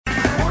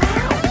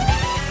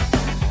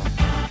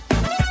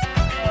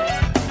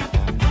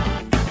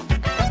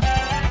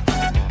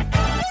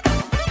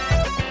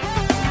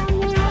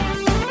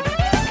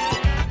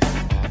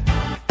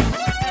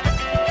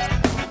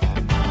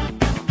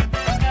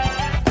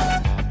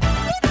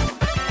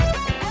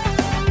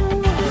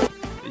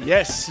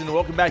Yes, and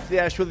welcome back to the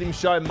Ash Williams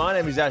Show. My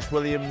name is Ash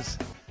Williams.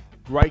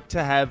 Great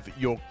to have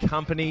your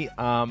company.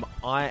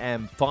 I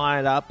am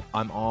fired up.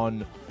 I'm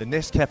on the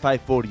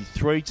Nescafe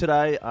 43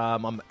 today.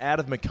 I'm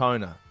out of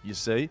Moccona, you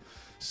see.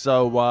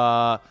 So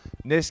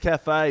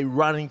Nescafe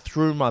running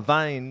through my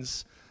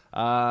veins.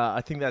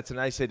 I think that's an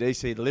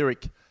AC/DC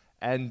lyric.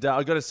 And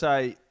I got to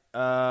say,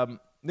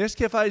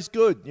 Nescafe is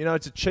good. You know,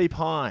 it's a cheap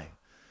high.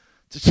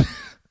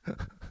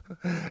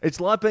 It's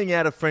like being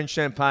out of French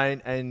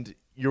champagne and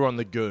you're on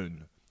the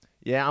goon.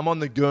 Yeah, I'm on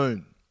the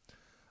goon.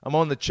 I'm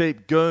on the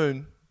cheap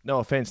goon. No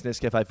offense,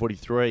 Nescafe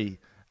 43.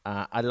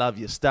 I love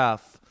your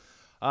stuff.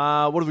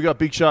 What have we got?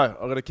 Big show.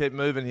 I've got to keep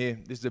moving here.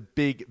 This is a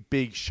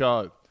big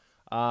show.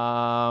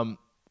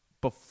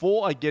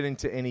 Before I get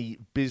into any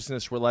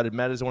business-related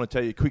matters, I want to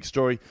tell you a quick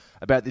story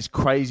about this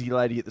crazy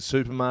lady at the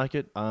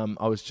supermarket. I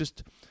was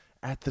just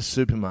at the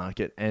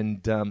supermarket,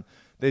 and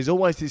there's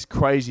always this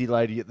crazy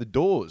lady at the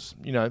doors,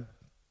 you know,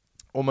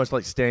 almost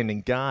like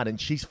standing guard,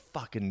 and she's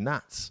fucking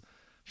nuts.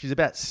 She's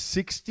about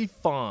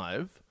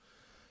 65.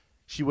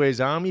 She wears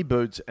army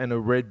boots and a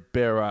red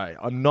beret.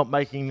 I'm not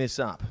making this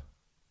up,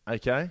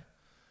 okay?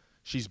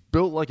 She's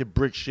built like a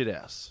brick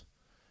shithouse,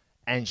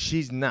 and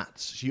she's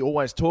nuts. She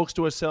always talks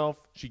to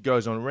herself. She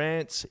goes on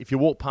rants. If you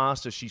walk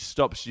past her, she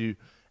stops you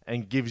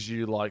and gives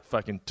you like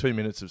fucking 2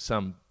 minutes of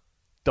some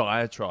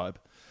diatribe.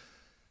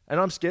 And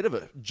I'm scared of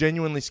her,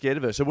 genuinely scared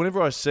of her. So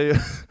whenever I see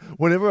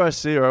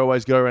her, I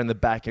always go around the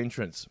back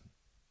entrance.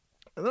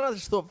 And then I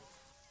just thought,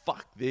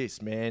 fuck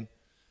this, man.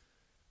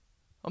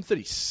 I'm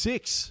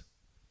 36.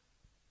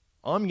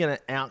 I'm going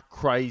to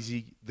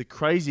out-crazy the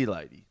crazy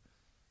lady.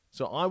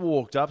 So I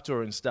walked up to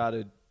her and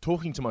started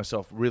talking to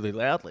myself really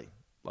loudly.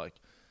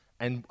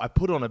 And I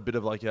put on a bit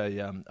of like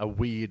a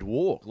weird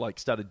walk, like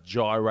started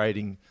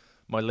gyrating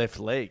my left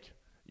leg,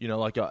 you know,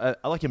 like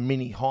a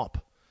mini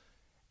hop.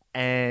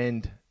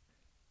 And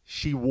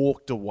she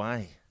walked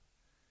away.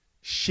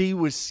 She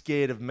was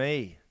scared of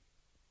me.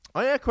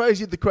 I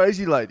out-crazy the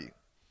crazy lady.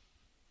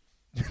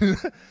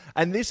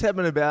 And this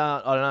happened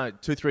about, I don't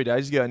know, 2-3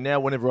 days ago. And now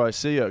whenever I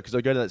see her, because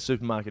I go to that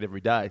supermarket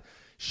every day,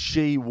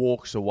 she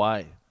walks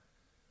away.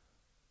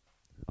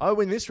 I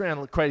win this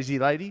round, crazy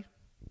lady,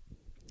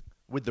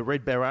 with the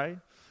red beret.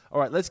 All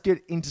right, let's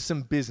get into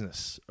some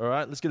business. All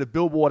right, let's get a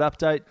billboard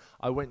update.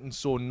 I went and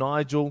saw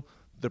Nigel,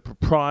 the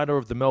proprietor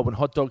of the Melbourne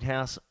Hot Dog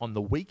House, on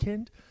the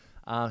weekend.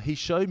 He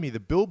showed me the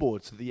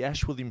billboards that the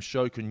Ash Williams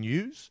Show can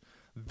use.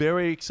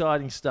 Very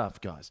exciting stuff,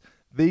 guys.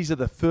 These are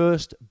the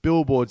first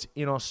billboards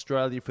in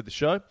Australia for the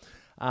show.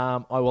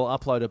 I will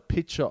upload a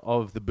picture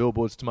of the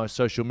billboards to my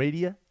social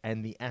media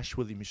and the Ash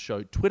Williams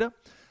Show Twitter.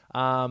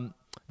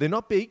 They're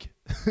not big.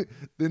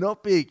 They're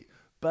not big.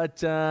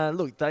 But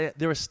look,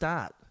 they're a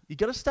start. You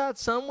got to start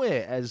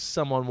somewhere, as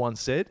someone once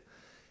said.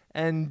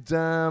 And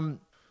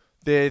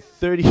they're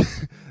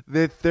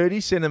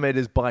 30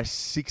 centimetres by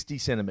 60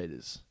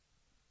 centimetres.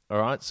 All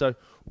right? So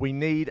we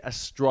need a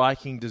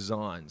striking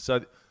design.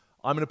 So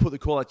I'm going to put the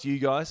call out to you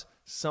guys.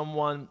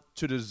 Someone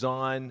to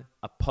design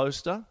a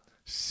poster,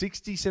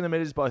 60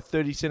 centimetres by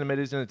 30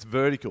 centimetres, and it's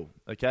vertical,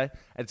 okay?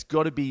 It's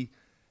got to be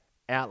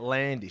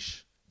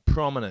outlandish,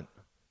 prominent,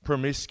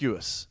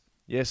 promiscuous.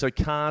 Yeah, so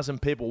cars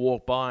and people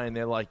walk by and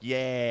they're like,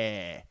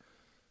 yeah.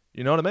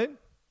 You know what I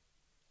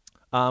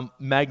mean?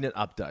 Magnet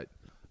update.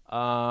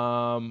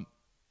 I'm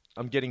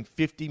getting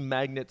 50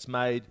 magnets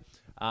made,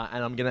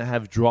 and I'm going to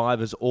have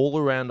drivers all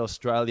around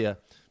Australia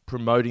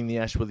promoting the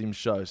Ash Williams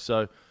Show.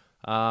 So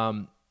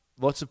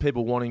lots of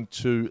people wanting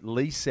to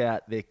lease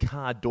out their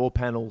car door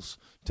panels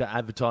to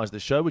advertise the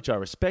show, which I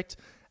respect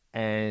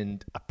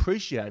and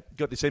appreciate.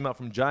 Got this email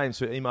from James,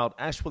 who emailed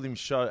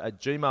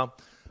ashwilliamsshow@gmail.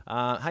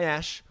 Hey,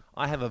 Ash,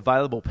 I have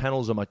available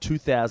panels on my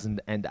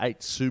 2008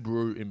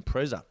 Subaru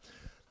Impreza.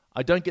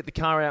 I don't get the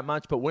car out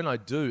much, but when I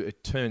do,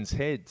 it turns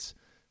heads.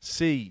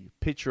 See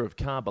picture of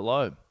car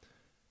below.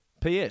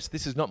 P.S.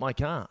 This is not my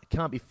car.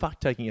 Can't be fucked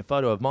taking a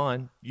photo of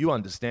mine. You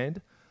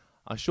understand?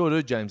 I sure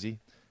do, Jamesy.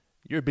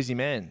 You're a busy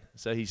man.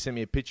 So he sent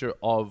me a picture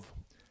of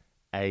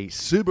a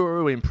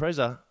Subaru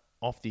Impreza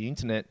off the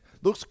internet.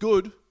 Looks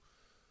good.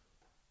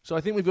 So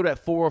I think we've got about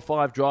 4 or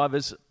 5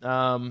 drivers,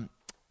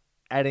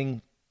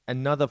 adding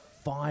another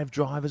 5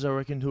 drivers, I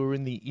reckon, who are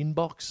in the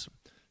inbox.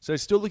 So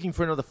still looking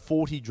for another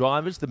 40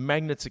 drivers. The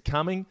magnets are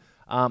coming.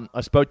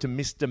 I spoke to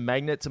Mr.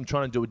 Magnets. I'm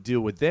trying to do a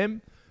deal with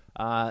them.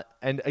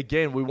 And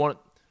again, we want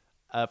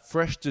a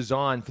fresh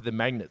design for the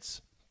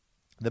magnets.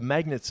 The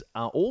magnets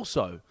are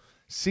also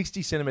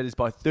 60 centimetres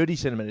by 30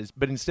 centimetres,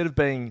 but instead of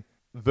being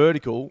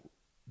vertical,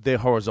 they're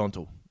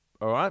horizontal.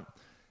 All right?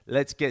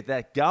 Let's get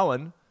that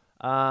going.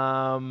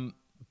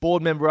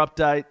 Board member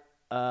update.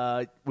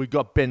 We've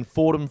got Ben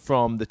Fordham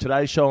from the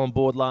Today Show on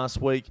board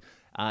last week.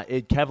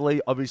 Ed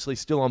Cavalier, obviously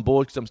still on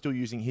board because I'm still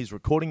using his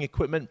recording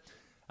equipment.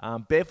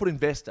 Barefoot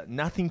Investor,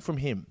 nothing from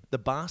him. The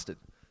bastard.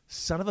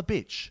 Son of a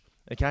bitch.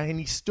 Okay? And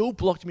he still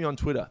blocked me on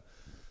Twitter.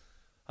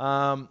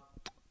 But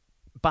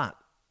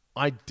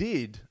I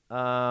did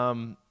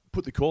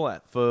put the call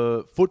out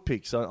for foot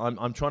picks.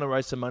 I'm trying to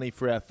raise some money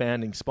for our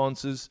founding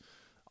sponsors.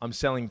 I'm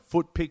selling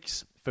foot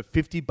picks for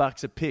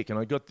 $50 a pick. And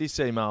I got this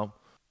email.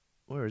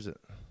 Where is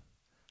it?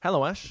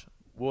 Hello, Ash.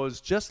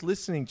 Was just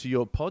listening to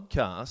your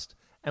podcast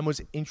and was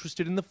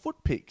interested in the foot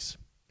pics.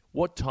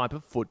 What type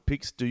of foot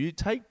pics do you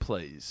take,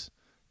 please?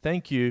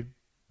 Thank you.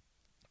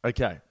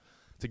 Okay.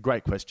 It's a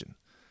great question.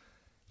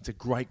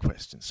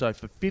 So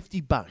for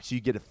 $50,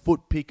 you get a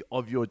foot pic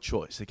of your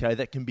choice, okay?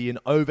 That can be an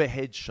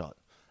overhead shot,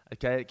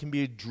 okay? It can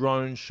be a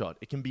drone shot.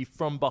 It can be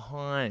from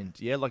behind,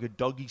 yeah, like a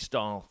doggy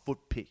style foot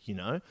pic, you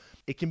know?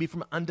 It can be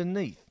from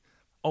underneath,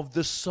 of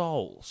the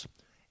soles.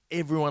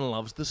 Everyone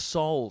loves the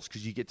soles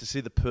because you get to see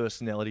the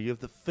personality of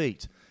the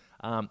feet.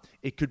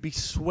 It could be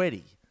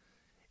sweaty.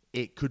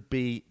 It could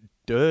be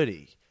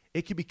dirty.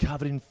 It could be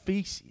covered in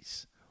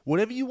feces.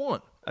 Whatever you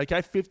want,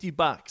 okay?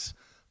 $50.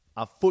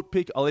 A foot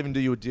pic, I'll even do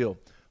you a deal.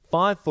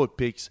 5 foot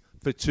pics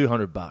for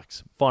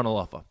 $200. Final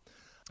offer.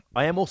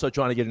 I am also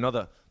trying to get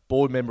another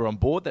board member on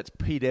board. That's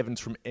Pete Evans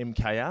from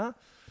MKR.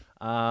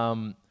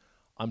 I'm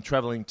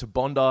traveling to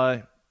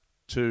Bondi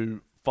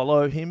to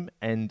follow him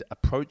and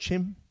approach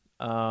him.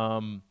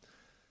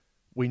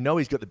 We know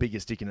he's got the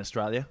biggest dick in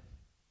Australia.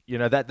 You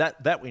know,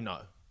 that we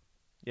know.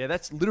 Yeah,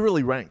 that's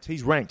literally ranked.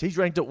 He's ranked. He's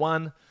ranked at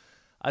 1.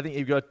 I think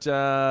you've got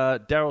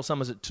Daryl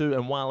Summers at 2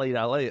 and Waleed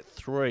Ali at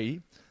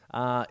 3.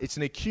 It's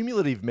an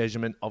accumulative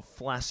measurement of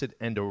flaccid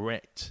and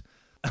erect.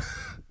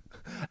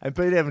 And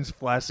Pete Evans'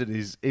 flaccid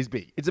is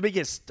big. It's the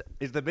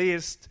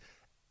biggest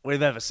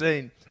we've ever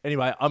seen.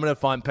 Anyway, I'm going to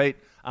find Pete.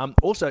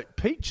 Also,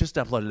 Pete just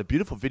uploaded a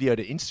beautiful video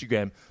to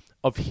Instagram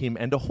of him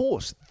and a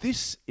horse.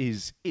 This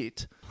is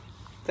it.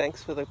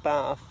 Thanks for the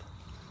bath.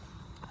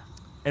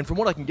 And from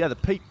what I can gather,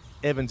 Pete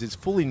Evans is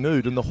fully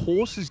nude and the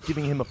horse is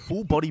giving him a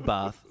full body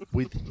bath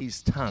with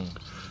his tongue.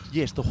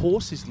 Yes, the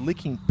horse is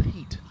licking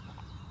Pete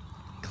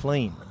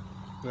clean.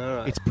 All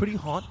right. It's pretty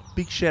hot.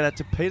 Big shout out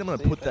to Pete. I'm going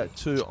to put that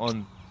too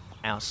on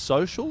our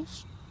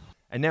socials.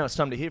 And now it's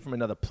time to hear from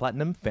another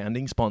Platinum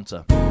founding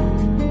sponsor.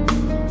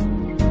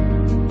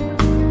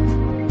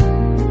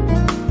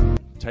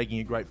 Taking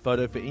a great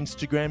photo for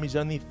Instagram is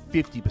only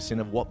 50%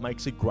 of what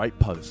makes a great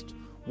post.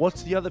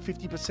 What's the other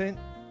 50%?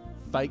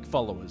 Fake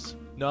followers.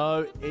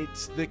 No,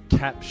 it's the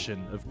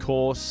caption, of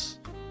course.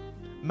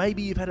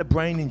 Maybe you've had a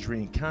brain injury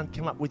and can't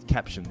come up with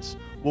captions.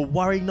 Well,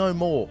 worry no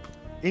more.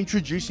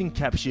 Introducing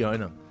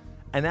Captiona,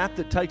 an app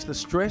that takes the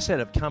stress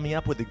out of coming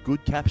up with a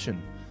good caption.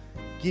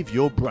 Give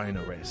your brain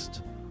a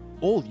rest.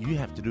 All you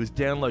have to do is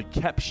download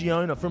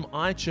Captiona from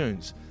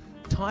iTunes.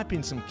 Type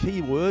in some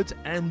keywords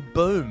and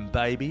boom,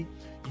 baby.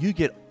 You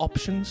get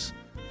options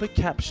for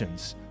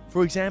captions.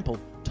 For example,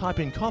 type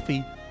in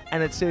coffee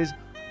and it says,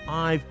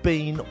 I've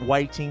been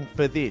waiting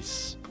for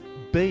this.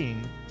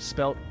 Bean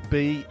spelt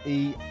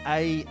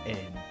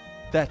B-E-A-N.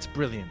 That's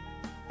brilliant.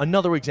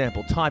 Another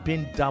example, type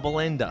in double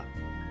ender.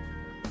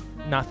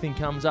 Nothing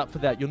comes up for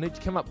that. You'll need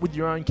to come up with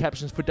your own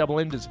captions for double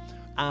enders.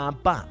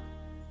 But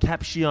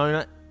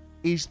Captiona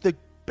is the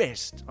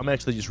best. I'm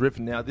actually just riffing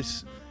now.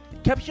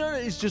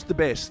 Captiona is just the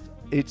best.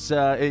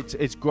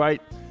 It's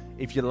great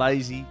if you're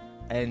lazy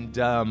and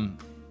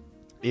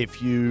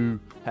if you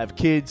have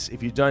kids,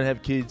 if you don't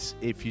have kids,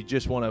 if you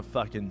just want to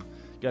fucking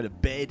go to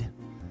bed.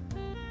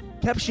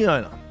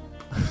 Captiona.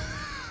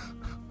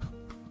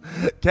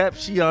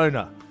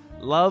 Captiona.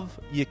 Love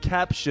your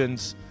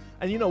captions.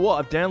 And you know what?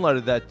 I've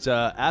downloaded that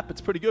app.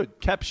 It's pretty good.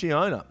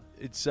 Captiona.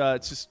 It's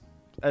just,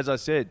 as I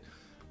said,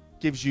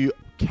 gives you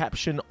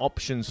caption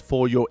options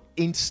for your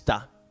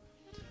Insta.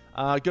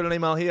 Got an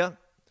email here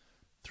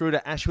through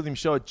to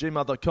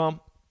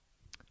ashwilliamshow@gmail.com.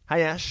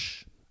 Hey,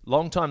 Ash.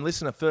 Long-time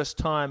listener,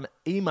 first-time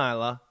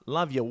emailer.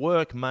 Love your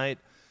work, mate.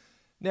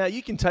 Now,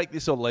 you can take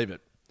this or leave it,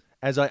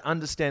 as I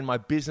understand my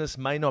business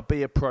may not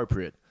be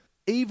appropriate,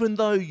 even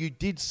though you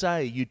did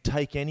say you'd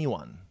take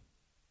anyone.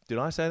 Did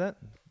I say that?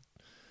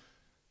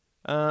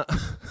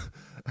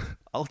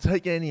 I'll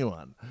take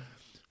anyone.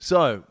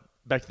 So,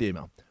 back to the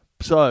email.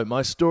 So,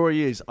 my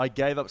story is I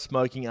gave up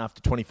smoking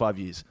after 25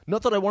 years.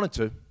 Not that I wanted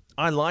to.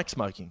 I like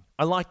smoking.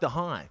 I like the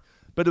high.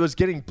 But it was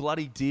getting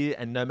bloody dear,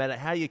 and no matter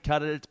how you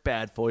cut it, it's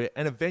bad for you,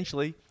 and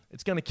eventually,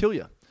 it's going to kill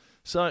you.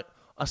 So,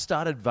 I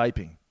started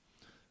vaping.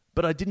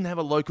 But I didn't have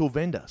a local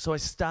vendor, so I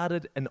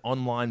started an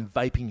online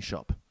vaping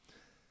shop.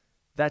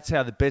 That's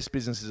how the best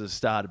businesses are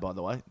started, by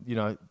the way, you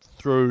know,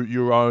 through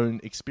your own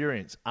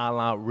experience, a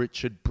la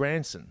Richard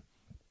Branson.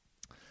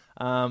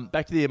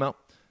 Back to the email.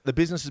 The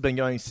business has been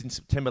going since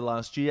September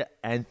last year,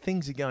 and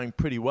things are going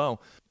pretty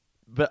well.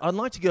 But I'd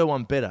like to go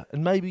one better,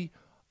 and maybe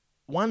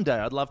one day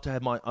I'd love to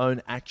have my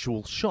own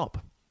actual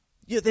shop.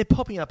 Yeah, they're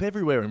popping up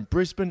everywhere in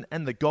Brisbane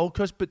and the Gold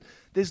Coast, but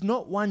there's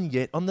not one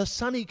yet on the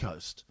sunny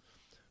coast.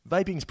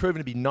 Vaping's proven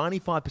to be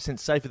 95%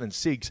 safer than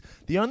cigs.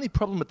 The only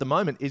problem at the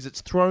moment is it's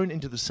thrown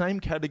into the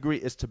same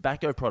category as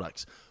tobacco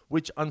products,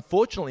 which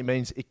unfortunately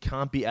means it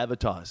can't be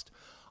advertised.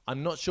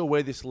 I'm not sure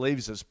where this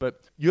leaves us,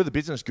 but you're the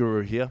business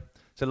guru here,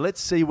 so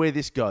let's see where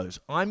this goes.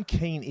 I'm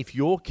keen if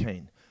you're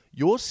keen.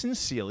 Yours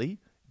sincerely,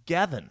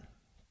 Gavin.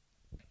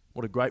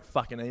 What a great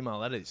fucking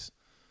email that is.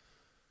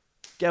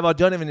 Gav, I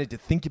don't even need to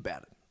think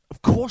about it.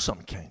 Of course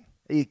I'm keen.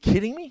 Are you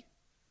kidding me?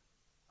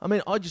 I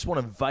mean, I just want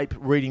to vape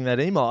reading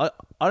that email.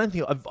 I don't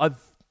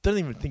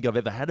even think I've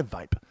ever had a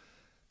vape.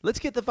 Let's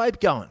get the vape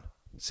going.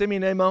 Send me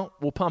an email.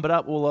 We'll pump it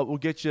up. We'll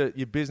get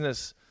your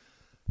business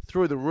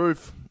through the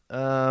roof.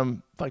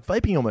 Like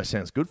vaping almost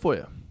sounds good for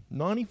you.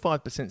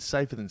 95%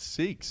 safer than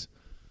cigs.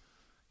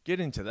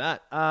 Get into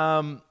that.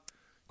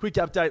 Quick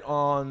update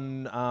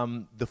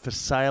on the for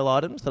sale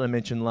items that I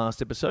mentioned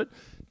last episode.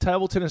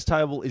 Table tennis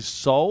table is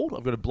sold.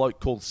 I've got a bloke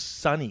called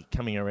Sonny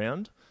coming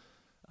around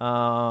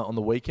on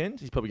the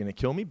weekend. He's probably going to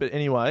kill me. But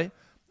anyway,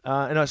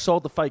 and I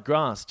sold the fake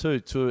grass too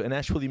to an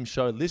Ash Williams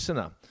Show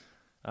listener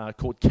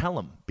called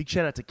Callum. Big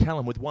shout out to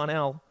Callum with one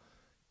L.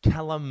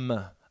 Callum.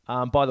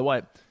 By the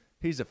way,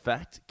 here's a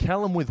fact.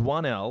 Callum with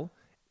one L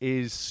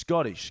is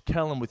Scottish.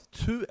 Callum with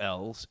two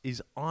L's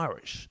is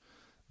Irish.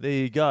 There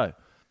you go.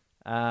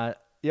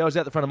 Yeah, I was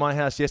out the front of my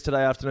house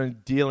yesterday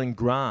afternoon dealing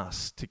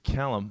grass to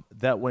Callum.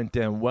 That went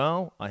down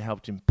well. I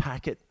helped him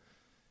pack it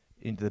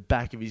into the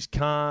back of his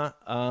car.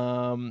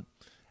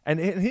 And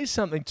here's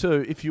something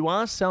too. If you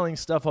are selling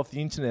stuff off the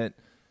internet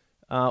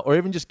or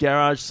even just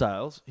garage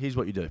sales, here's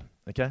what you do,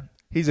 okay?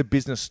 Here's a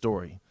business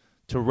story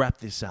to wrap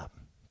this up.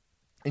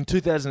 In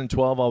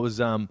 2012, I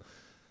was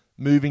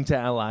moving to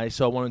LA,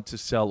 so I wanted to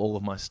sell all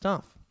of my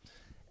stuff.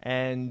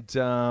 And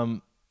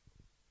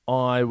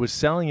I was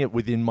selling it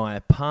within my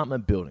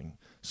apartment building.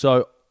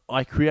 So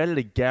I created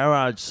a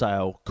garage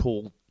sale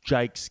called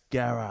Jake's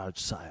Garage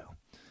Sale.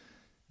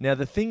 Now,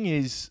 the thing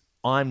is,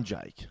 I'm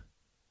Jake.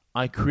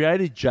 I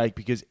created Jake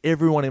because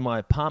everyone in my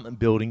apartment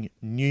building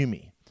knew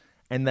me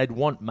and they'd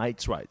want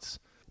mates rates.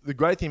 The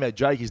great thing about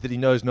Jake is that he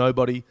knows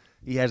nobody,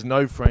 he has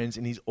no friends,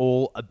 and he's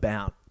all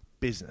about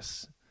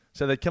business.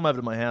 So they'd come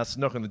over to my house,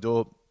 knock on the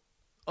door,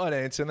 I'd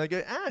answer, and they'd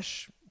go,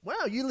 Ash,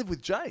 wow, you live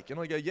with Jake. And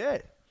I go, yeah.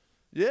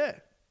 You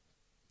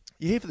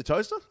here for the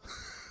toaster?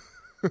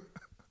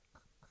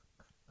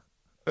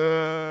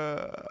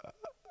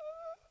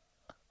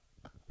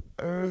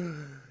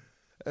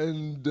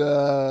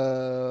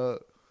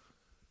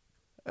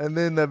 And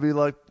then they'd be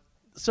like,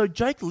 so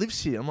Jake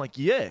lives here? I'm like,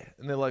 yeah.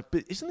 And they're like,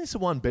 but isn't this a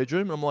one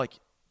bedroom? I'm like,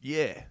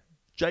 yeah.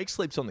 Jake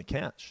sleeps on the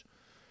couch.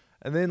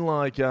 And then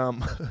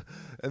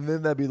and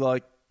then they'd be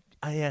like,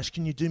 hey Ash,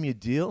 can you do me a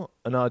deal?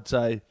 And I'd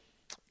say,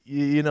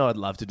 you know I'd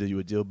love to do you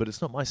a deal, but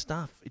it's not my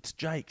stuff. It's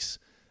Jake's.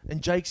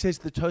 And Jake says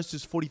the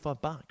toaster's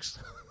 $45.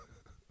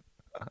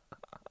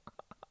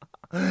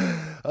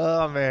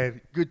 Oh,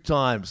 man. Good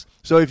times.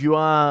 So if you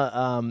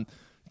are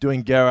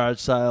doing garage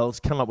sales,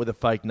 come up with a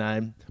fake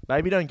name.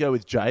 Maybe don't go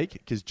with Jake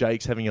because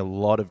Jake's having a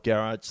lot of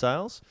garage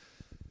sales.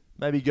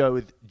 Maybe go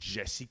with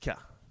Jessica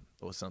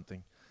or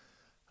something.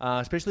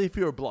 Especially if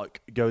you're a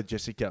bloke, go with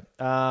Jessica.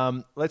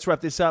 Let's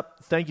wrap this up.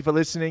 Thank you for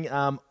listening.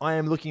 I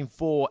am looking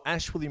for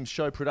Ash Williams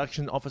Show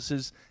production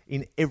offices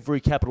in every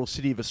capital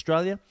city of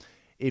Australia.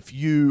 If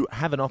you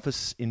have an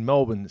office in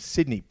Melbourne,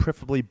 Sydney,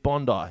 preferably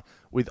Bondi,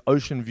 with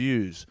ocean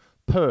views,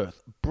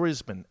 Perth,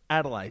 Brisbane,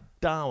 Adelaide,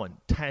 Darwin,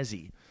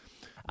 Tassie.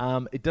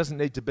 It doesn't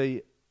need to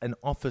be an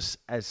office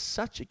as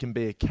such. It can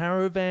be a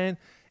caravan.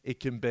 It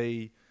can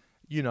be,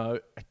 a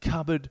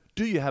cupboard.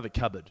 Do you have a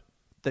cupboard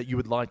that you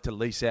would like to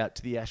lease out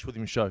to the Ash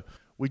Williams Show?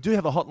 We do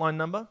have a hotline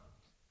number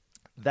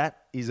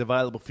that is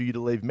available for you to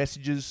leave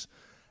messages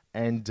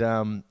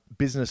and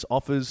business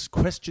offers,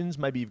 questions.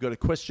 Maybe you've got a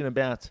question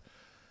about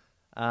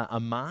a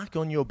mark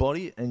on your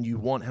body and you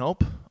want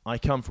help. I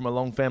come from a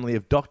long family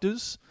of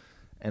doctors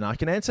and I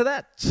can answer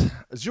that.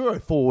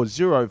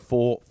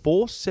 0404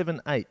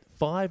 478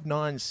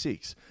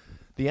 596.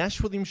 The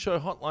Ash Williams Show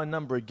hotline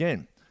number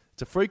again.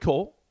 It's a free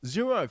call.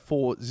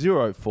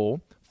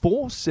 0404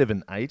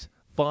 478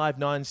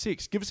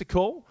 596. Give us a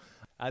call.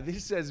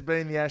 This has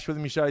been the Ash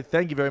Williams Show.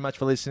 Thank you very much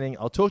for listening.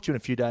 I'll talk to you in a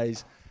few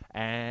days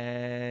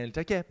and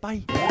take care.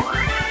 Bye.